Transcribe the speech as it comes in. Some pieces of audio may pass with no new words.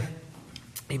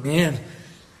Amen.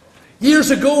 Years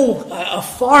ago, a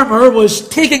farmer was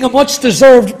taking a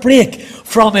much-deserved break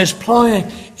from his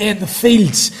ploughing in the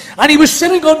fields. And he was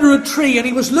sitting under a tree and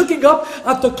he was looking up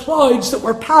at the clouds that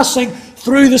were passing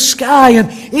through the sky. And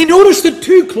he noticed that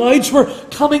two clouds were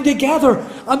coming together.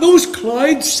 And those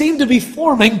clouds seemed to be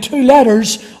forming two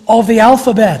letters of the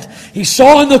alphabet. He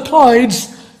saw in the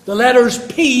clouds the letters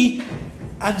P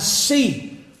and C.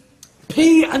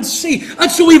 P and C.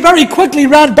 And so he very quickly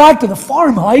ran back to the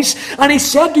farmhouse and he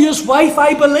said to his wife,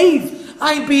 I believe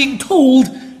I'm being told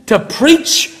to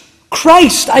preach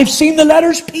Christ. I've seen the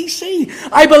letters PC.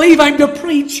 I believe I'm to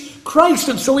preach Christ.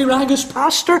 And so he rang his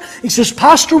pastor. He says,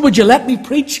 Pastor, would you let me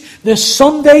preach this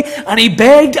Sunday? And he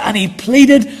begged and he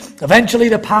pleaded. Eventually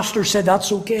the pastor said,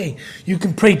 that's okay. You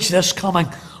can preach this coming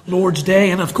Lord's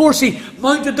Day. And of course he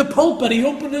mounted the pulpit. He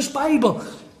opened his Bible.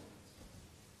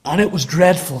 And it was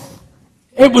dreadful.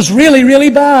 It was really, really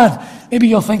bad. Maybe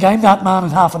you'll think I'm that man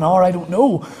in half an hour, I don't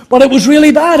know. But it was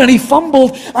really bad, and he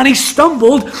fumbled, and he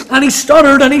stumbled, and he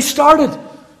stuttered, and he started.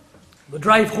 The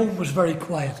drive home was very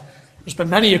quiet. There's been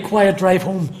many a quiet drive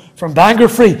home from Bangor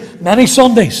Free, many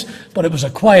Sundays, but it was a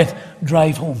quiet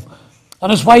drive home.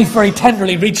 And his wife very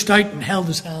tenderly reached out and held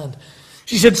his hand.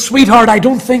 She said, Sweetheart, I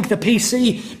don't think the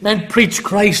PC meant preach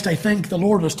Christ. I think the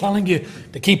Lord was telling you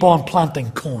to keep on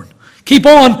planting corn. Keep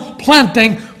on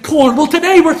planting corn. Well,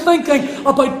 today we're thinking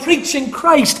about preaching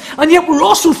Christ, and yet we're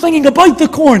also thinking about the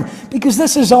corn, because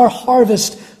this is our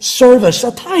harvest service,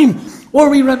 a time where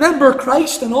we remember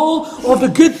Christ and all of the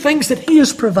good things that He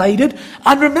has provided,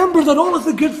 and remember that all of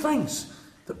the good things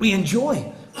that we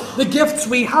enjoy, the gifts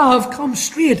we have, come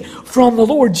straight from the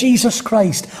Lord Jesus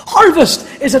Christ. Harvest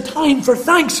is a time for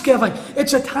thanksgiving.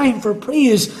 It's a time for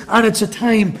praise, and it's a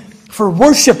time for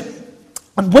worship.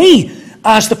 And we,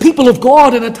 as the people of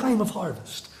God in a time of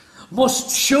harvest,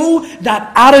 must show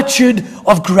that attitude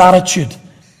of gratitude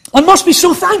and must be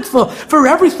so thankful for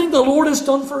everything the Lord has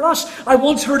done for us. I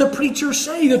once heard a preacher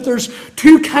say that there's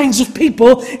two kinds of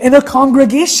people in a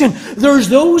congregation. There's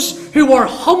those who are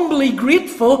humbly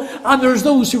grateful, and there's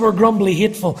those who are grumbly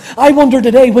hateful. I wonder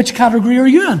today, which category are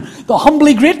you in? The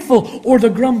humbly grateful or the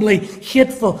grumbly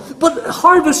hateful? But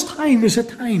harvest time is a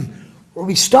time where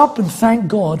we stop and thank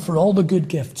God for all the good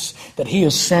gifts that He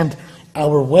has sent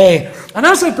our way. And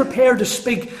as I prepared to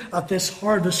speak at this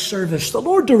harvest service, the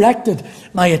Lord directed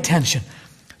my attention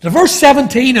to verse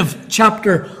 17 of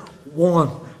chapter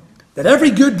 1, that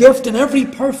every good gift and every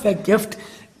perfect gift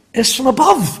is from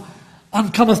above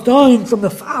and cometh down from the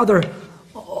Father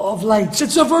of lights.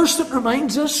 It's a verse that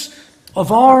reminds us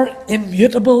of our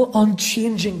immutable,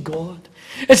 unchanging God.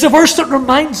 It's a verse that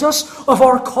reminds us of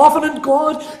our covenant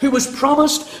God who was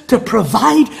promised to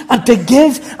provide and to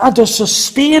give and to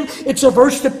sustain. It's a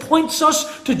verse that points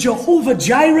us to Jehovah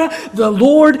Jireh. The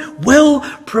Lord will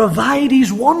provide.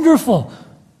 He's wonderful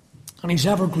and He's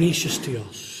ever gracious to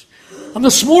us. And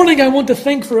this morning I want to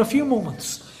think for a few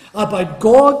moments about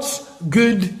God's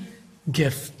good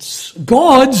gifts.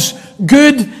 God's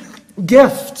good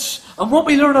gifts. And what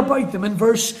we learn about them in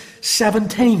verse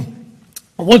 17.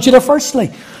 I want you to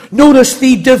firstly notice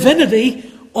the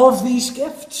divinity of these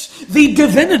gifts. The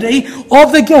divinity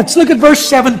of the gifts. Look at verse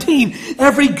 17.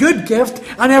 Every good gift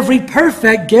and every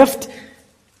perfect gift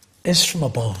is from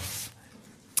above.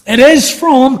 It is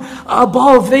from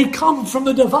above. They come from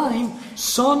the divine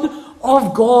Son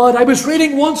of God. I was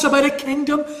reading once about a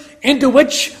kingdom into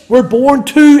which were born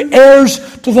two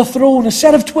heirs to the throne, a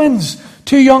set of twins,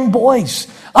 two young boys.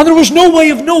 And there was no way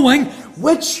of knowing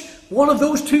which one of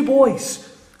those two boys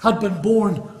had been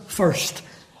born first.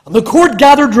 And the court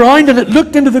gathered round and it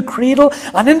looked into the cradle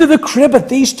and into the crib at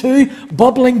these two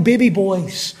bubbling baby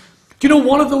boys. Do you know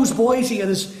one of those boys, he had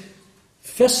his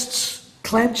fists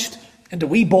clenched into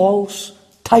wee balls,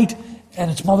 tight in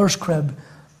its mother's crib.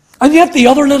 And yet the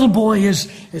other little boy,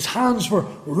 his hands were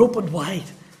opened wide.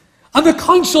 And the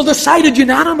council decided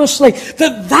unanimously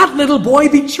that that little boy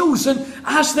be chosen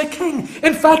as the king.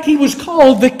 In fact, he was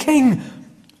called the King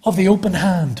of the Open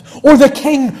Hand, or the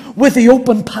King with the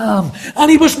Open Palm. And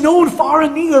he was known far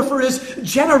and near for his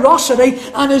generosity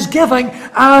and his giving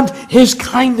and his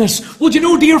kindness. Well, do you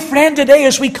know, dear friend, today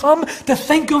as we come to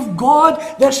think of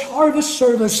God, this harvest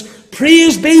service,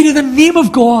 praise be to the name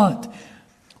of God,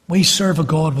 we serve a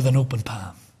God with an open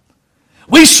palm.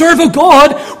 We serve a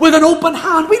God with an open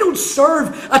hand. We don't serve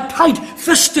a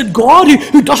tight-fisted God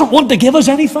who doesn't want to give us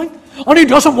anything, and who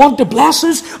doesn't want to bless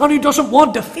us, and who doesn't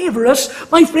want to favor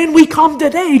us. My friend, we come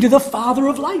today to the Father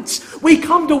of lights. We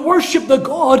come to worship the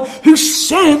God who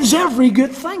sends every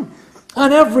good thing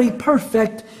and every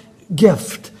perfect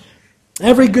gift.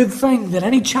 Every good thing that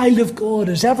any child of God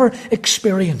has ever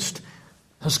experienced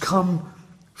has come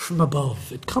from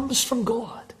above. It comes from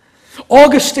God.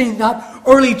 Augustine, that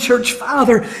early church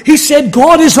father, he said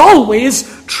God is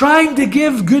always trying to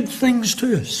give good things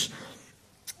to us.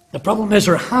 The problem is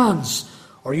our hands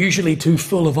are usually too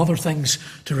full of other things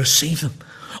to receive them.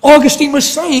 Augustine was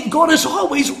saying God is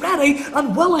always ready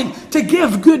and willing to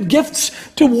give good gifts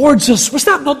towards us. Was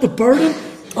that not the burden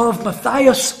of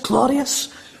Matthias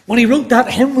Claudius when he wrote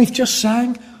that hymn we've just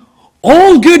sang?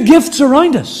 All good gifts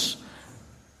around us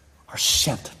are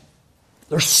sent.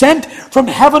 They're sent from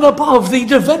heaven above, the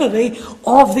divinity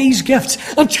of these gifts.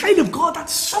 And child of God,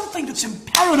 that's something that's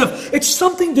imperative. It's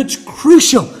something that's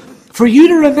crucial for you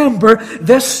to remember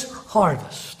this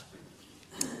harvest.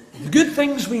 The good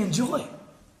things we enjoy,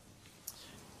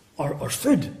 our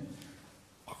food,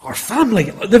 our family,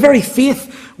 the very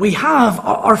faith we have,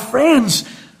 our friends,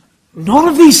 none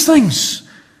of these things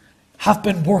have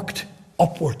been worked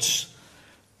upwards.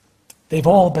 They've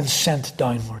all been sent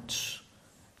downwards.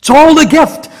 It's all the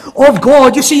gift of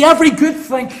God. You see, every good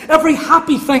thing, every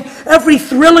happy thing, every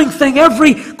thrilling thing,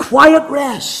 every quiet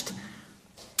rest,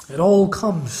 it all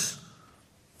comes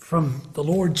from the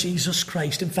Lord Jesus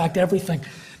Christ. In fact, everything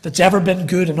that's ever been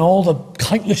good in all the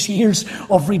countless years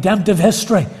of redemptive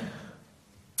history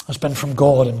has been from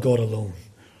God and God alone.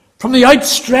 From the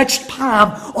outstretched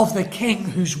palm of the King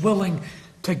who's willing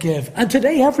to give. And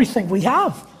today, everything we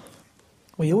have,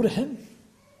 we owe to Him.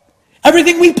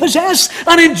 Everything we possess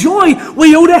and enjoy,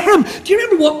 we owe to Him. Do you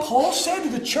remember what Paul said to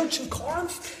the church in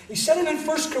Corinth? He said it in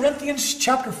 1 Corinthians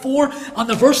chapter 4 and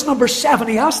the verse number 7.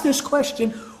 He asked this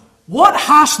question, what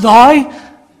hast thou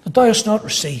that thou hast not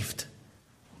received?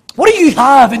 What do you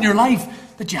have in your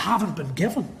life that you haven't been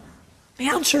given? The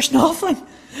answer is nothing.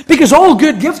 Because all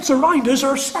good gifts around us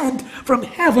are sent from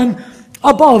heaven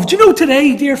above. Do you know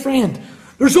today, dear friend,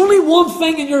 there's only one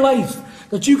thing in your life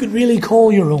that you can really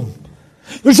call your own.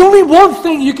 There's only one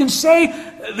thing you can say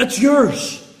that's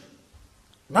yours.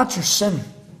 And that's your sin.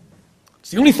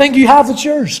 It's the only thing you have that's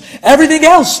yours. Everything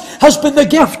else has been the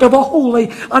gift of a holy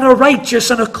and a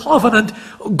righteous and a covenant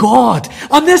God.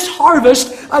 On this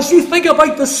harvest, as you think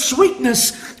about the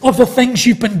sweetness of the things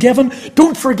you've been given,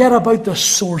 don't forget about the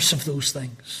source of those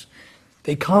things.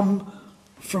 They come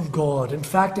from God. In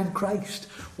fact, in Christ,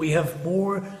 we have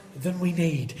more than we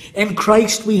need. In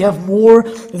Christ, we have more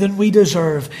than we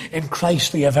deserve. In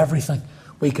Christ, we have everything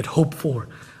we could hope for.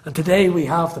 And today we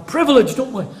have the privilege,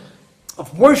 don't we,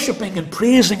 of worshipping and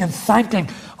praising and thanking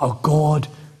our God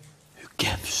who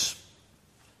gives.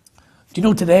 Do you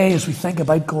know, today, as we think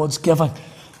about God's giving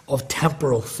of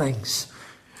temporal things,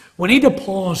 we need to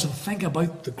pause and think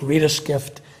about the greatest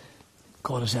gift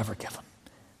God has ever given.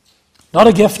 Not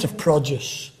a gift of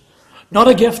produce, not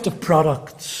a gift of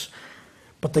products,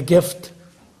 but the gift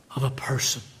of a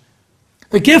person.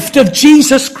 The gift of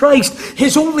Jesus Christ,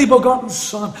 His only begotten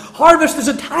Son. Harvest is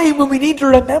a time when we need to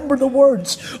remember the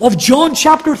words of John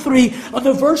chapter 3 and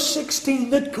the verse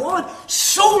 16, that God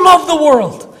so loved the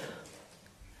world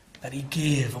that He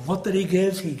gave. And what did He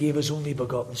give? He gave His only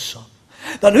begotten Son.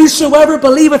 That whosoever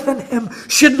believeth in Him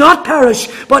should not perish,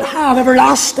 but have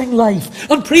everlasting life.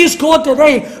 And praise God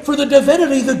today for the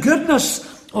divinity, the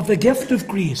goodness of the gift of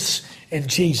grace in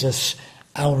Jesus,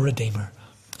 our Redeemer.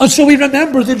 And so we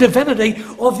remember the divinity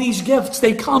of these gifts.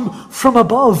 They come from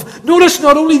above. Notice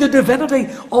not only the divinity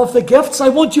of the gifts, I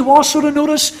want you also to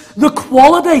notice the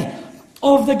quality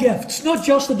of the gifts. Not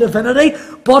just the divinity,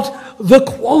 but the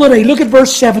quality. Look at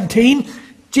verse 17.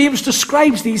 James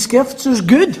describes these gifts as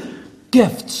good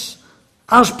gifts,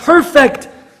 as perfect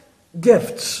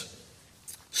gifts.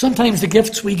 Sometimes the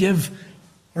gifts we give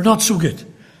are not so good,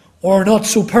 or are not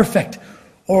so perfect,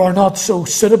 or are not so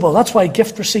suitable. That's why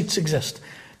gift receipts exist.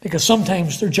 Because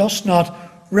sometimes they're just not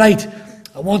right.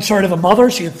 I once heard of a mother,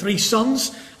 she had 3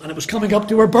 sons, and it was coming up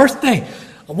to her birthday.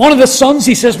 And one of the sons,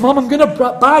 he says, Mom, I'm going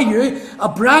to buy you a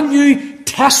brand new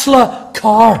Tesla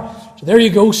car. So there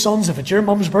you go, sons. If it's your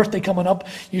mum's birthday coming up,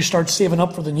 you start saving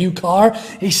up for the new car.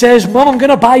 He says, Mom, I'm going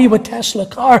to buy you a Tesla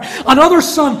car. Another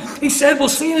son, he said, well,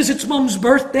 seeing as it's mum's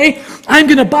birthday, I'm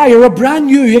going to buy her a brand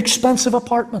new expensive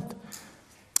apartment.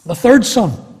 The third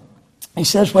son, he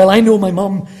says, well, I know my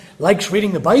mum likes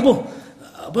reading the Bible,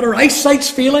 but her eyesight's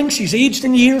failing. She's aged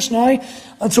in years now.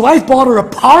 And so I've bought her a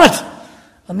parrot.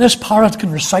 And this parrot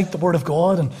can recite the Word of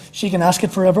God, and she can ask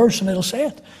it for a verse, and it'll say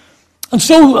it. And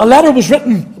so a letter was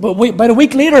written about a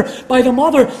week later by the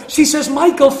mother. She says,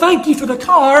 Michael, thank you for the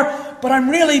car, but I'm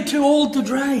really too old to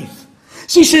drive.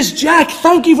 She says, Jack,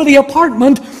 thank you for the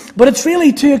apartment, but it's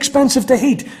really too expensive to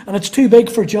heat, and it's too big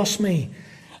for just me.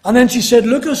 And then she said,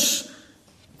 Lucas,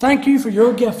 thank you for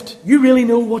your gift. You really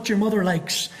know what your mother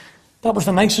likes. That was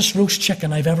the nicest roast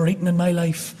chicken I've ever eaten in my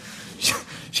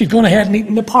life. she'd gone ahead and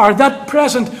eaten the power. That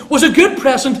present was a good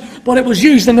present, but it was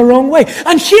used in the wrong way.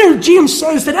 And here James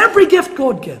says that every gift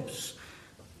God gives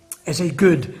is a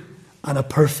good and a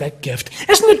perfect gift.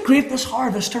 Isn't it great this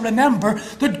harvest to remember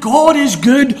that God is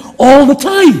good all the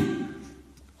time?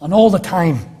 And all the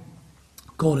time,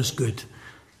 God is good.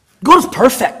 God is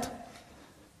perfect.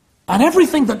 And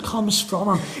everything that comes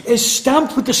from Him is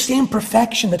stamped with the same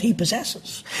perfection that He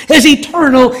possesses. His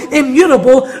eternal,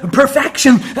 immutable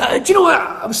perfection. Do you know,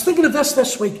 I was thinking of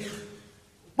this week.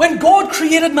 When God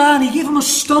created man, He gave him a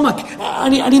stomach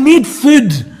and he made food.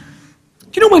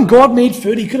 Do you know when God made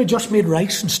food, He could have just made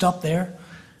rice and stopped there.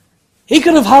 He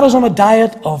could have had us on a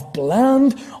diet of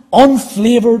bland,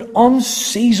 unflavoured,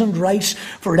 unseasoned rice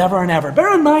forever and ever.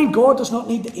 Bear in mind, God does not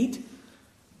need to eat.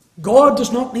 God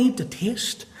does not need to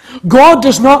taste. God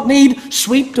does not need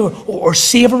sweet or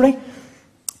savoury.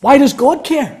 Why does God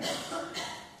care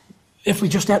if we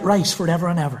just ate rice forever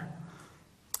and ever?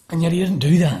 And yet He didn't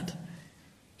do that.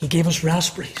 He gave us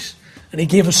raspberries. And He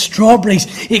gave us strawberries.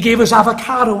 He gave us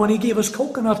avocado, and He gave us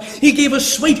coconut. He gave us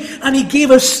sweet, and He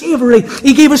gave us savoury.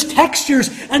 He gave us textures,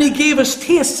 and He gave us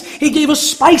tastes. He gave us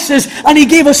spices, and He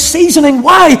gave us seasoning.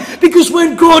 Why? Because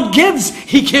when God gives,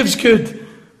 He gives good.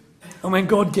 And when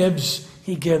God gives,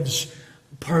 He gives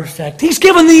perfect. He's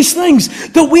given these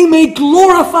things that we may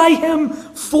glorify Him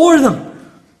for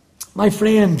them. My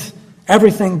friend,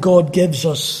 everything God gives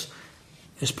us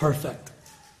is perfect.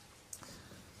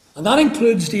 And that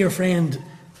includes, dear friend,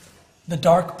 the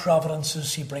dark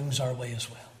providences He brings our way as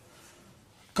well.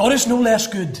 God is no less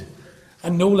good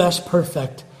and no less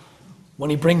perfect when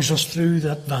He brings us through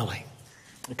that valley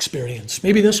experience.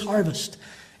 Maybe this harvest,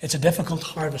 it's a difficult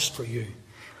harvest for you.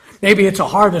 Maybe it's a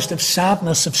harvest of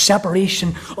sadness, of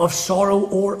separation, of sorrow,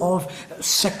 or of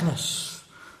sickness.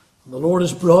 And the Lord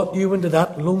has brought you into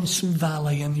that lonesome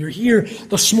valley, and you're here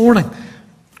this morning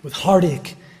with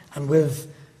heartache and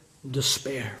with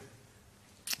despair.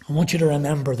 I want you to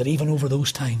remember that even over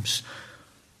those times,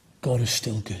 God is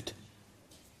still good.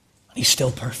 And He's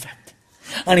still perfect.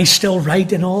 And He's still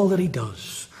right in all that He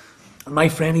does. And my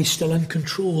friend, He's still in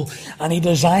control. And He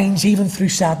designs, even through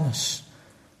sadness,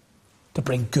 to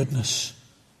bring goodness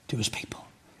to His people.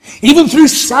 Even through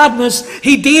sadness,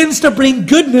 He deigns to bring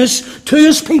goodness to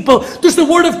His people. Does the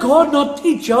Word of God not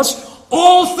teach us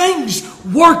all things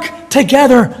work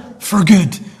together for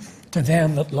good to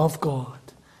them that love God?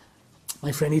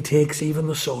 My friend, He takes even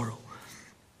the sorrow.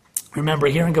 I remember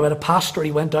hearing about a pastor.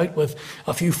 He went out with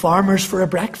a few farmers for a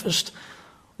breakfast.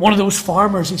 One of those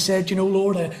farmers, he said, "You know,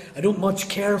 Lord, I don't much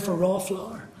care for raw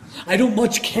flour. I don't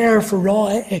much care for raw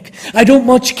egg. I don't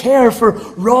much care for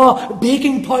raw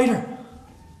baking powder.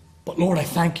 But Lord, I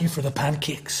thank You for the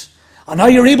pancakes. And now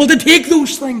You're able to take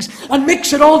those things and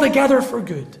mix it all together for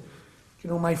good." You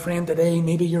know, my friend, today,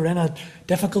 maybe you're in a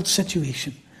difficult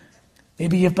situation.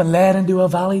 Maybe you've been led into a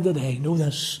valley today. Know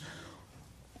this: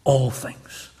 all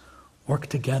things work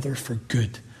together for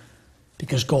good,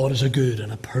 because God is a good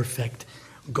and a perfect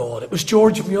God. It was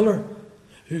George Mueller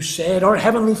who said, "Our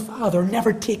Heavenly Father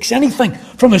never takes anything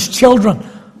from His children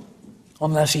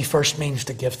unless He first means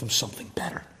to give them something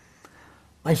better."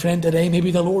 My friend, today, maybe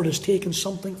the Lord has taken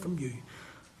something from you.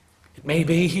 It may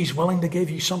be He's willing to give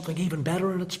you something even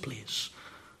better in its place.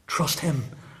 Trust Him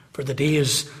for the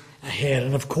days ahead.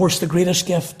 And of course, the greatest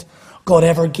gift God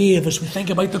ever gave, as we think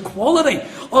about the quality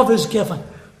of His giving,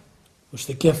 was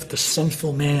the gift to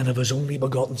sinful men of His only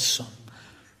begotten Son.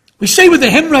 We say with the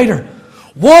hymn writer,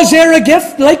 "Was there a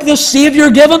gift like the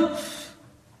Saviour given?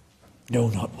 No,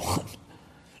 not one.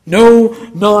 No,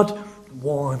 not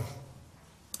one.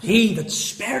 He that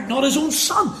spared not His own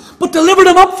Son, but delivered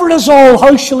Him up for us all,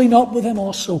 how shall He not with Him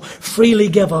also freely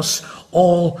give us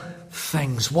all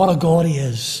things?" What a God He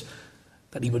is,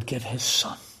 that He would give His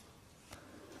Son.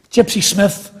 Gypsy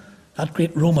Smith, that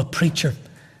great Roma preacher,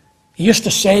 he used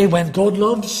to say, when God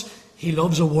loves, He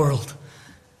loves a world.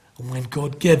 And when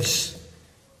God gives,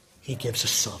 He gives a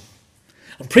Son.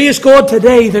 And praise God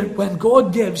today that when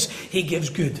God gives, He gives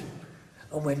good.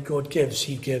 And when God gives,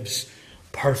 He gives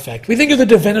perfect. We think of the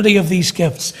divinity of these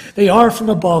gifts. They are from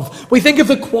above. We think of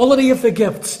the quality of the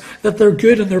gifts, that they're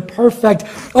good and they're perfect.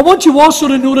 I want you also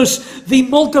to notice the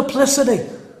multiplicity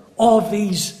of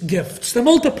these gifts. The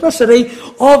multiplicity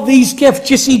of these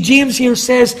gifts. You see, James here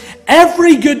says,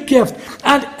 every good gift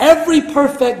and every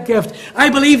perfect gift. I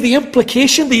believe the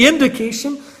implication, the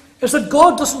indication, is that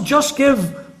God doesn't just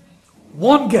give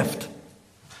one gift.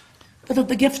 That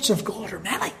the gifts of God are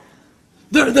many.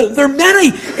 They're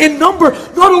many in number.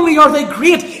 Not only are they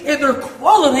great in their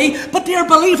quality, but dear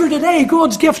believer, today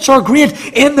God's gifts are great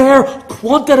in their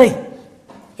quantity.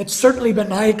 It's certainly been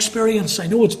my experience. I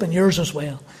know it's been yours as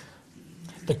well.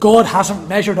 that God hasn't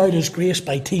measured out his grace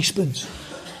by teaspoons.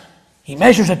 He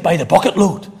measures it by the bucket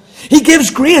load. He gives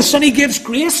grace, and he gives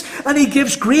grace, and he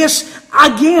gives grace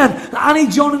again. Annie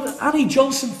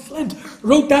Johnson Flint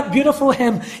wrote that beautiful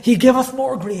hymn, He Giveth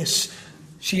More Grace.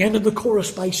 She ended the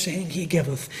chorus by saying, He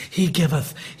giveth, He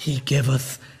giveth, He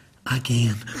giveth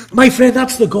again. My friend,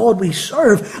 that's the God we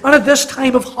serve. And at this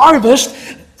time of harvest,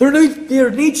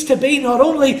 there needs to be not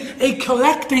only a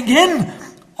collecting in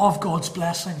of God's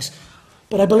blessings,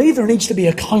 but I believe there needs to be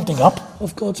a counting up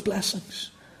of God's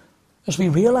blessings, as we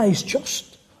realize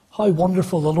just how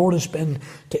wonderful the Lord has been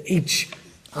to each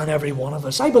and every one of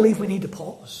us. I believe we need to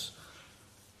pause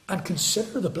and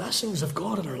consider the blessings of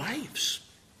God in our lives.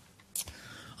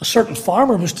 A certain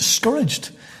farmer was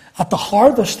discouraged at the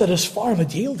harvest that his farm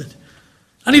had yielded.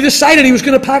 And he decided he was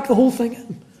going to pack the whole thing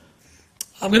in.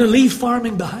 I'm going to leave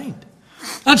farming behind.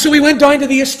 And so he went down to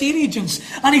the estate agents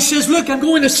and he says, look, I'm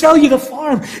going to sell you the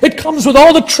farm. It comes with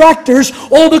all the tractors,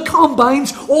 all the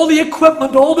combines, all the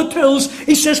equipment, all the tools.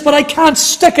 He says, but I can't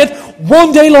stick it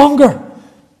one day longer.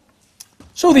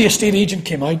 So the estate agent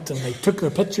came out and they took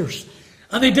their pictures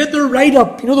and they did their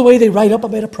write-up. You know the way they write up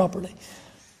about a property.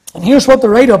 And here's what the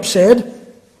write-up said.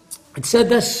 It said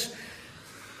this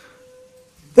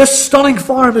stunning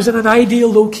farm is in an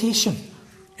ideal location.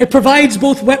 It provides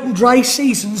both wet and dry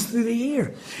seasons through the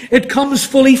year. It comes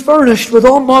fully furnished with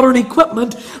all modern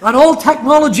equipment and all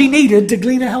technology needed to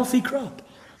glean a healthy crop.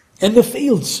 In the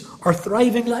fields are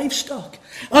thriving livestock,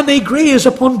 and they graze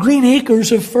upon green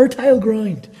acres of fertile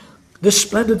ground. This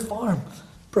splendid farm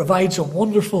provides a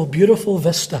wonderful, beautiful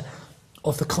vista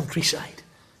of the countryside.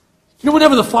 You know,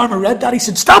 whenever the farmer read that, he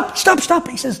said, stop.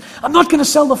 He says, I'm not going to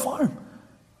sell the farm.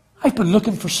 I've been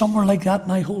looking for somewhere like that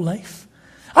my whole life.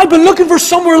 I've been looking for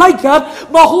somewhere like that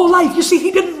my whole life. You see,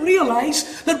 he didn't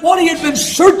realize that what he had been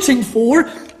searching for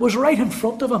was right in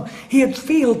front of him. He had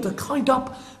failed to count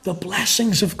up the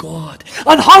blessings of God.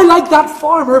 And how like that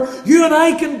farmer you and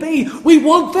I can be. We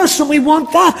want this and we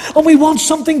want that and we want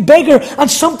something bigger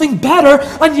and something better,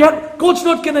 and yet God's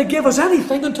not going to give us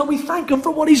anything until we thank him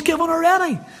for what he's given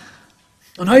already.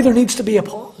 And now there needs to be a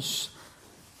pause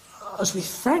as we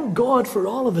thank God for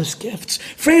all of his gifts.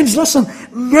 Friends, listen,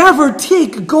 never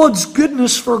take God's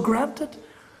goodness for granted.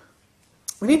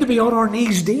 We need to be on our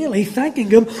knees daily, thanking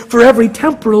him for every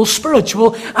temporal,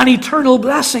 spiritual, and eternal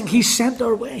blessing he's sent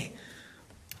our way.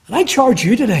 And I charge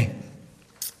you today,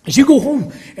 as you go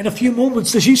home in a few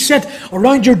moments, as you sit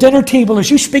around your dinner table,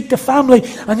 as you speak to family,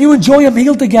 and you enjoy a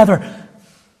meal together,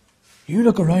 you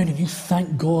look around and you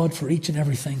thank God for each and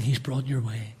everything he's brought your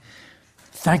way.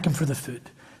 Thank him for the food.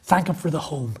 Thank him for the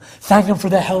home. Thank him for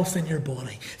the health in your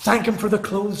body. Thank him for the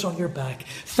clothes on your back.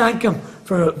 Thank him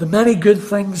for the many good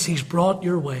things he's brought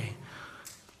your way.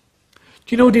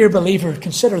 Do you know, dear believer,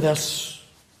 consider this.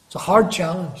 It's a hard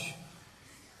challenge.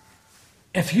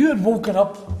 If you had woken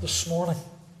up this morning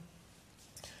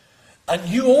and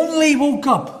you only woke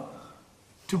up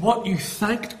to what you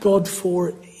thanked God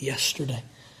for yesterday,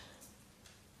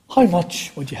 how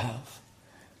much would you have?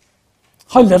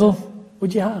 How little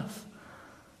would you have?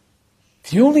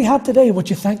 If you only had today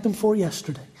what you thanked him for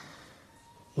yesterday,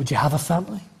 would you have a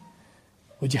family?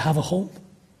 Would you have a home?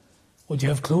 Would you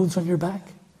have clothes on your back?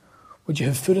 Would you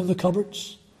have food in the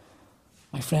cupboards?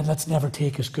 My friend, let's never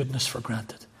take his goodness for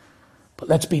granted. But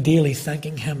let's be daily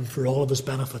thanking him for all of his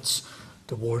benefits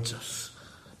towards us.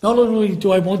 Not only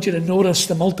do I want you to notice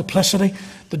the multiplicity,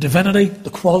 the divinity, the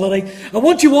quality, I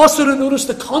want you also to notice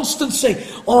the constancy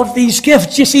of these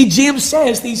gifts. You see, James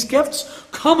says these gifts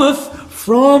cometh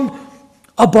from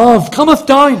above, cometh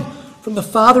down from the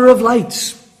Father of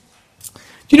lights.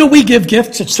 Do you know we give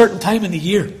gifts at a certain time in the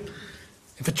year?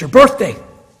 If it's your birthday,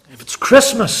 if it's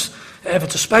Christmas, if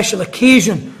it's a special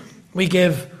occasion, we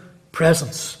give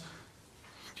presents.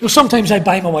 You know, sometimes I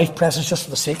buy my wife presents just for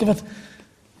the sake of it.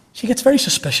 She gets very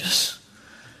suspicious.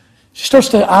 She starts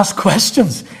to ask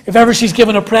questions. If ever she's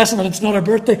given a present and it's not her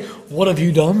birthday, what have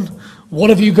you done? What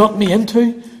have you got me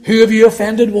into? Who have you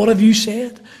offended? What have you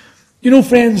said? You know,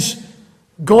 friends,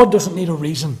 God doesn't need a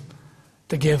reason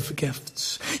to give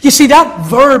gifts. You see, that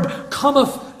verb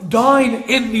cometh down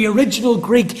in the original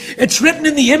Greek. It's written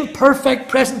in the imperfect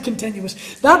present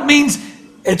continuous. That means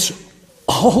it's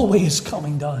always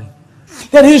coming down.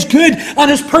 That his good and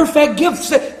his perfect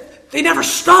gifts, they never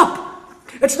stop.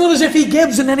 It's not as if he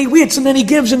gives and then he waits and then he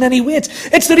gives and then he waits.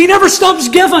 It's that he never stops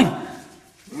giving.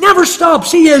 Never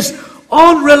stops. He is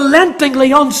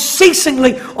unrelentingly,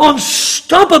 unceasingly,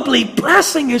 unstoppably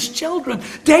blessing his children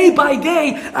day by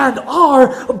day and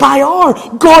hour by hour.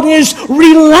 God is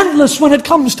relentless when it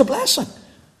comes to blessing.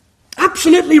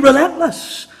 Absolutely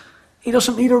relentless. He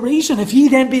doesn't need a reason. If ye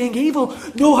then, being evil,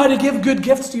 know how to give good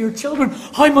gifts to your children,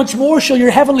 how much more shall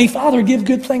your heavenly Father give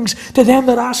good things to them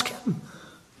that ask him?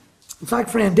 In fact,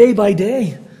 friend, day by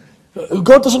day,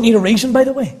 God doesn't need a reason, by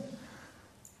the way,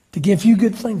 to give you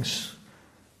good things.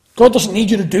 God doesn't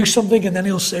need you to do something and then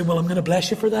he'll say, well, I'm going to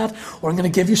bless you for that, or I'm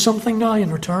going to give you something now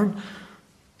in return.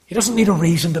 He doesn't need a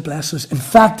reason to bless us. In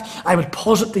fact, I would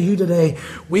posit to you today,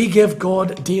 we give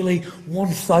God daily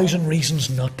 1,000 reasons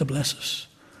not to bless us.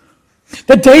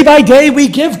 That day by day we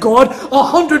give God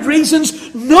 100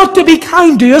 reasons not to be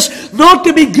kind to us, not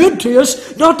to be good to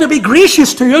us, not to be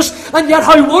gracious to us, and yet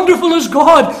how wonderful is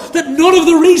God that none of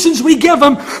the reasons we give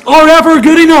him are ever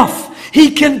good enough.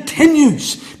 He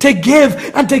continues to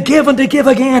give and to give and to give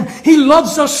again. He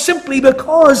loves us simply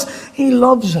because he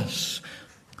loves us.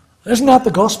 Isn't that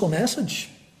the gospel message?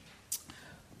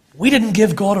 We didn't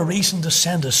give God a reason to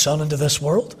send his Son into this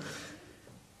world.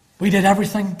 We did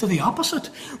everything to the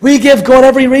opposite. We give God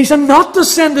every reason not to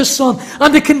send his Son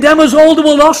and to condemn us all to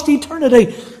a lost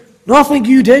eternity. Nothing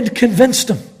you did convinced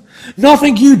him.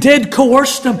 Nothing you did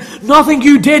coerced him. Nothing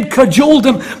you did cajoled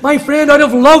him. My friend, out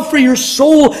of love for your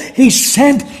soul, he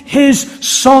sent his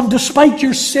Son, despite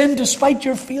your sin, despite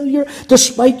your failure,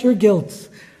 despite your guilt.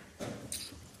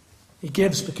 He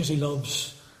gives because he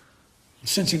loves. And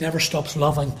since he never stops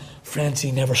loving, friends,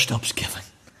 he never stops giving.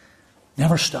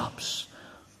 Never stops.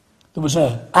 There was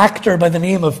an actor by the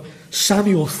name of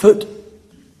Samuel Foote.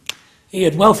 He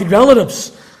had wealthy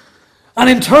relatives. And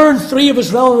in turn, 3 of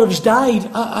his relatives died,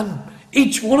 and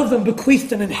each one of them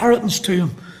bequeathed an inheritance to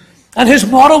him. And his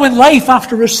motto in life,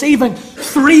 after receiving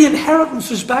 3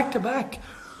 inheritances back to back,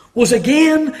 was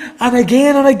again and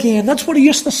again and again. That's what he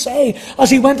used to say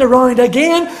as he went around.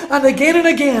 Again and again and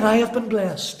again, I have been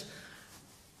blessed.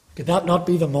 Could that not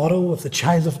be the motto of the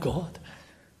child of God?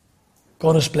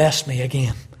 God has blessed me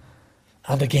again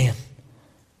and again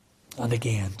and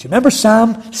again. Do you remember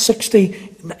Psalm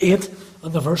 68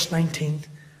 and the verse 19?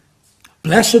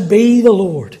 Blessed be the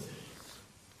Lord,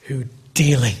 who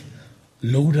daily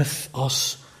loadeth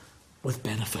us with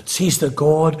benefits. He's the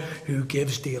God who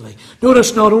gives daily.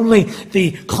 Notice not only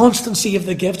the constancy of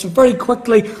the gifts, but very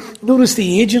quickly, notice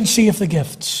the agency of the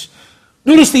gifts.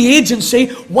 Notice the agency.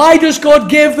 Why does God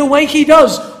give the way he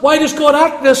does? Why does God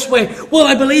act this way? Well,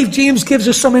 I believe James gives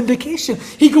us some indication.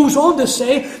 He goes on to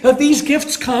say that these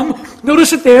gifts come,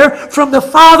 notice it there, from the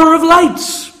Father of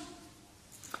lights.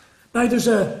 Now, in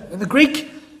the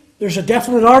Greek, there's a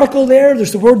definite article there.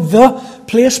 There's the word the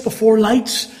placed before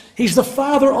lights. He's the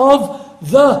Father of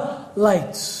the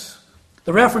lights.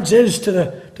 The reference is to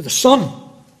the sun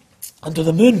and to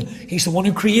the moon. He's the one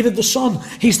who created the sun.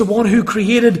 He's the one who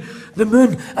created the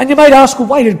moon. And you might ask, well,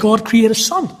 why did God create a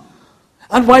sun?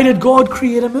 And why did God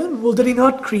create a moon? Well, did he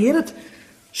not create it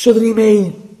so that he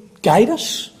may guide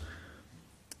us?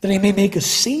 That he may make us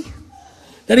see?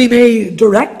 That he may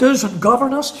direct us and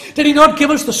govern us? Did he not give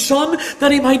us the sun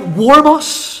that he might warm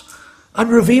us and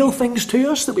reveal things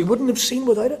to us that we wouldn't have seen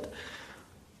without it?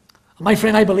 My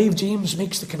friend, I believe James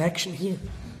makes the connection here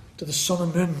to the sun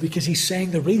and moon, because he's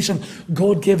saying the reason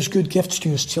God gives good gifts to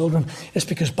his children is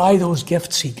because by those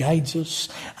gifts he guides us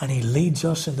and he leads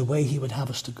us in the way he would have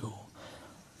us to go.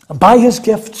 And by his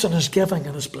gifts and his giving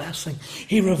and his blessing,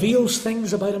 he reveals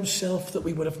things about himself that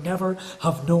we would have never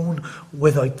have known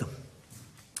without them.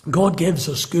 God gives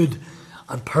us good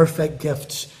and perfect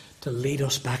gifts to lead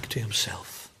us back to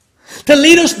himself. To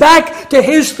lead us back to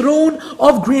his throne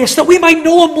of grace, that we might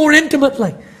know him more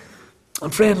intimately.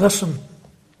 And friend, listen.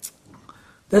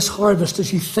 This harvest,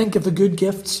 as you think of the good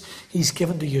gifts he's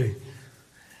given to you,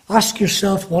 ask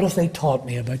yourself, what have they taught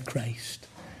me about Christ?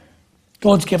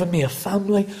 God's given me a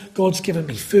family. God's given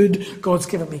me food. God's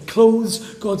given me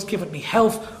clothes. God's given me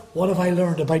health. What have I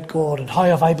learned about God, and how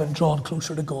have I been drawn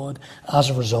closer to God as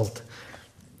a result?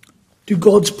 Do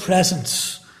God's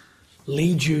presence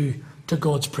lead you to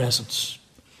God's presence?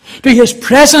 Do his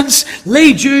presence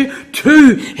lead you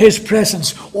to his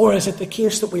presence? Or is it the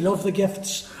case that we love the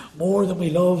gifts more than we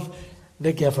love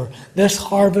the giver? This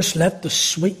harvest, let the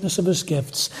sweetness of his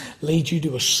gifts lead you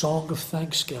to a song of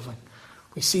thanksgiving.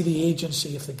 We see the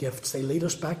agency of the gifts. They lead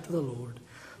us back to the Lord.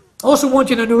 I also want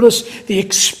you to notice the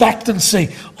expectancy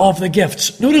of the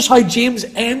gifts. Notice how James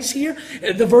ends here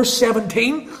in the verse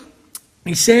 17.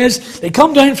 He says, they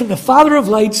come down from the Father of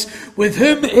lights, with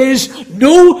whom is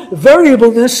no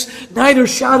variableness, neither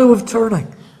shadow of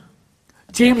turning.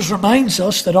 James reminds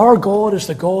us that our God is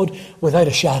the God without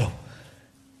a shadow.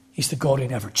 He's the God who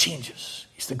never changes.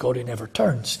 He's the God who never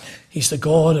turns. He's the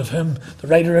God of whom the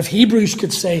writer of Hebrews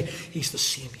could say, he's the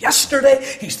same yesterday,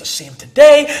 he's the same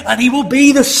today, and he will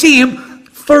be the same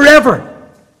forever.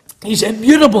 He's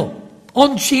immutable,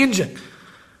 unchanging.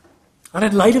 And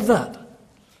in light of that,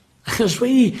 as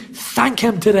we thank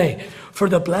him today for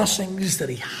the blessings that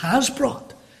he has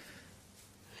brought,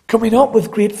 can we not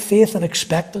with great faith and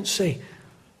expectancy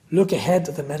look ahead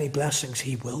to the many blessings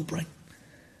he will bring?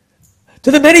 To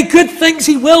the many good things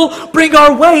he will bring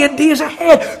our way in days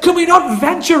ahead. Can we not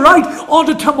venture out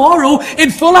onto tomorrow in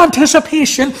full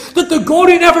anticipation that the God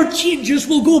who never changes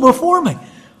will go before me?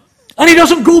 And he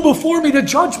doesn't go before me to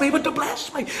judge me, but to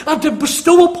bless me and to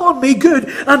bestow upon me good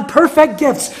and perfect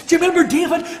gifts. Do you remember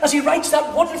David, as he writes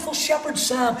that wonderful shepherd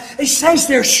psalm? He says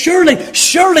there, surely,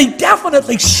 surely,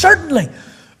 definitely, certainly,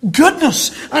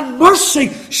 goodness and mercy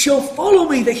shall follow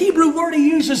me. The Hebrew word he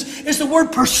uses is the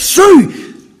word pursue.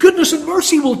 Goodness and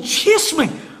mercy will chase me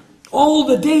all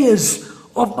the days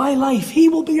of my life. He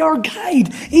will be our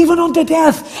guide, even unto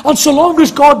death. And so long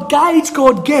as God guides,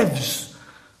 God gives.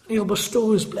 He'll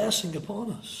bestow his blessing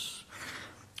upon us.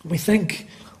 We think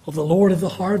of the Lord of the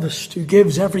harvest, who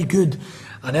gives every good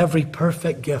and every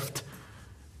perfect gift.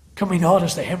 Can we not,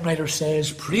 as the hymn writer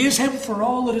says, praise him for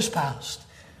all that is past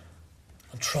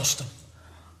and trust him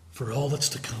for all that's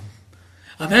to come.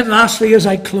 And then lastly, as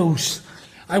I close,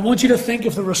 I want you to think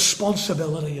of the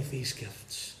responsibility of these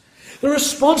gifts. The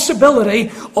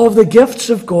responsibility of the gifts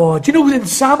of God. You know, in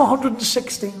Psalm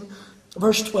 116,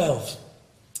 verse 12,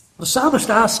 the psalmist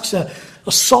asks a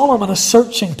solemn and a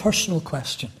searching personal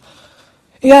question.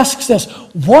 He asks this,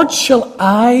 what shall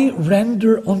I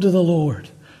render unto the Lord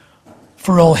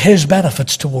for all his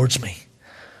benefits towards me?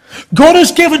 God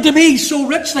has given to me so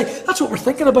richly. That's what we're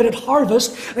thinking about at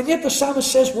harvest. And yet the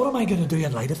psalmist says, what am I going to do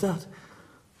in light of that?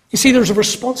 You see, there's a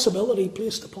responsibility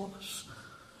placed upon us.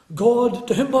 God,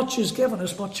 to whom much is given,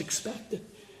 is much expected.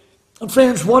 And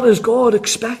friends, what does God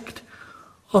expect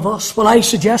of us? Well, I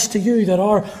suggest to you that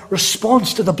our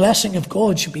response to the blessing of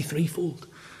God should be threefold.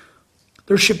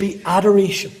 There should be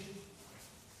adoration.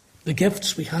 The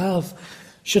gifts we have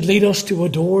should lead us to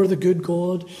adore the good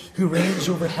God who reigns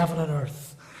over heaven and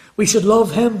earth. We should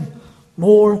love him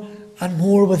more and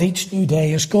more with each new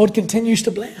day as God continues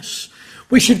to bless.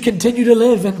 We should continue to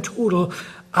live in total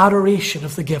adoration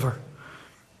of the giver.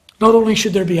 Not only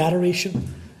should there be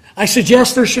adoration, I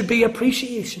suggest there should be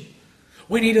appreciation.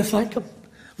 We need to thank him.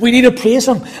 We need to praise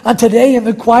him. And today, in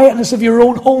the quietness of your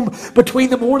own home, between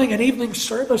the morning and evening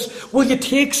service, will you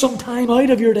take some time out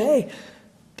of your day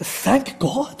to thank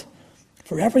God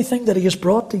for everything that he has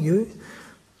brought to you?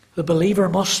 The believer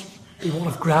must be one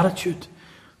of gratitude.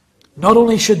 Not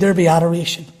only should there be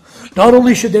adoration, not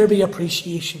only should there be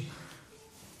appreciation,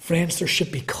 friends, there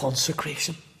should be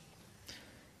consecration.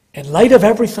 In light of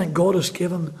everything God has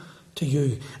given to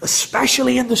you,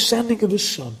 especially in the sending of his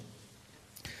Son,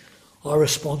 our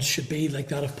response should be like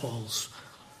that of Paul's.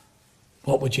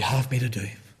 What would you have me to do?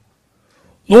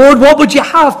 Lord, what would you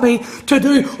have me to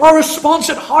do? Our response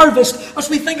at harvest, as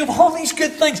we think of all these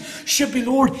good things, should be,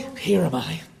 Lord, here am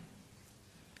I.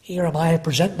 Here am I. I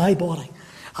present my body,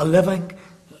 a living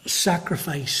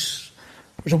sacrifice.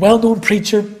 There's a well-known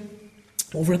preacher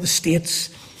over in the States,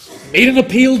 made an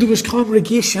appeal to his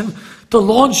congregation to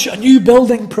launch a new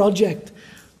building project.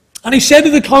 And he said to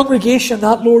the congregation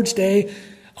that Lord's Day,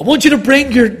 I want you to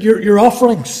bring your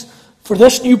offerings for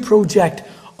this new project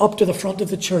up to the front of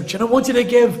the church. And I want you to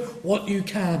give what you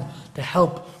can to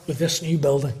help with this new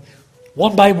building.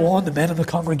 One by one, the men in the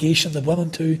congregation, the women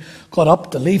too, got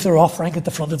up to leave their offering at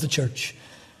the front of the church.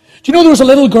 Do you know there was a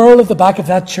little girl at the back of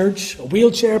that church, a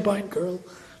wheelchair-bound girl?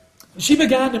 And she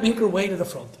began to make her way to the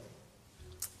front.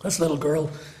 This little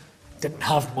girl didn't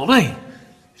have money.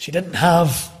 She didn't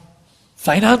have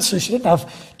finances. She didn't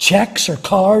have checks or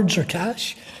cards or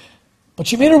cash. But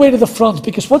she made her way to the front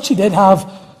because what she did have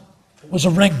was a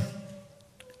ring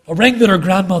that her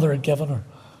grandmother had given her.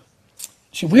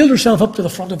 She wheeled herself up to the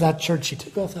front of that church. She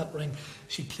took off that ring.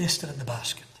 She placed it in the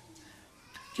basket.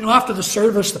 You know, after the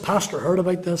service, the pastor heard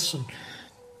about this, and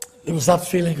there was that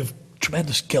feeling of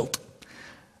tremendous guilt.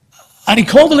 And he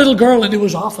called the little girl into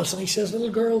his office, and he says,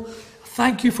 little girl,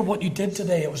 thank you for what you did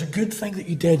today. It was a good thing that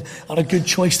you did and a good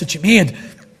choice that you made.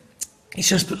 He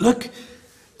says, but look,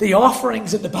 the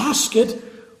offerings in the basket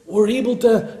were able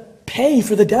to pay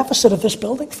for the deficit of this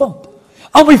building fund.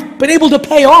 And we've been able to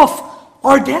pay off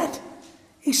our debt.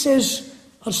 He says,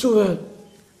 and so a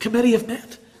committee have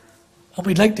met, and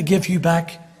we'd like to give you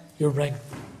back your ring.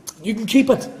 You can keep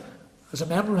it as a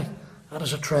memory and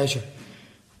as a treasure.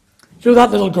 You know,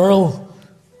 that little girl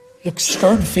looked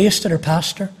stern-faced at her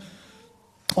pastor,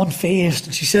 unfazed,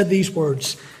 and she said these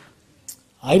words,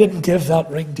 I didn't give that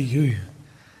ring to you.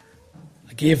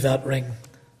 I gave that ring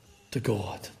to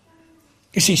God.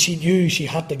 You see, she knew she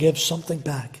had to give something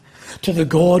back to the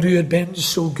God who had been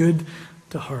so good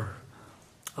to her.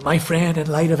 And my friend, in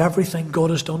light of everything God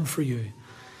has done for you,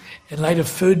 in light of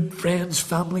food, friends,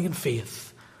 family, and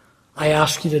faith, I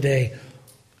ask you today,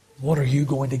 what are you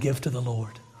going to give to the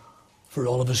Lord for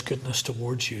all of his goodness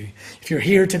towards you? If you're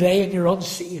here today and you're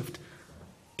unsaved,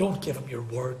 don't give him your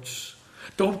words.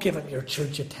 Don't give him your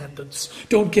church attendance.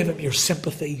 Don't give him your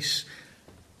sympathies.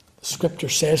 The scripture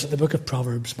says in the book of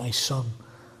Proverbs, my son,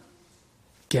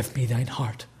 give me thine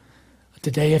heart. And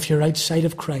today, if you're outside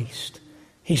of Christ,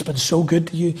 he's been so good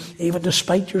to you, even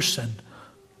despite your sin.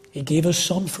 He gave his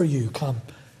son for you. Come,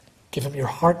 give him your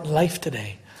heart and life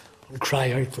today and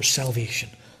cry out for salvation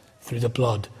through the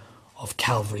blood of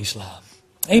Calvary's Lamb.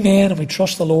 Amen. And we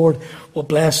trust the Lord will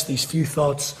bless these few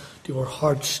thoughts to our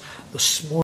hearts this morning.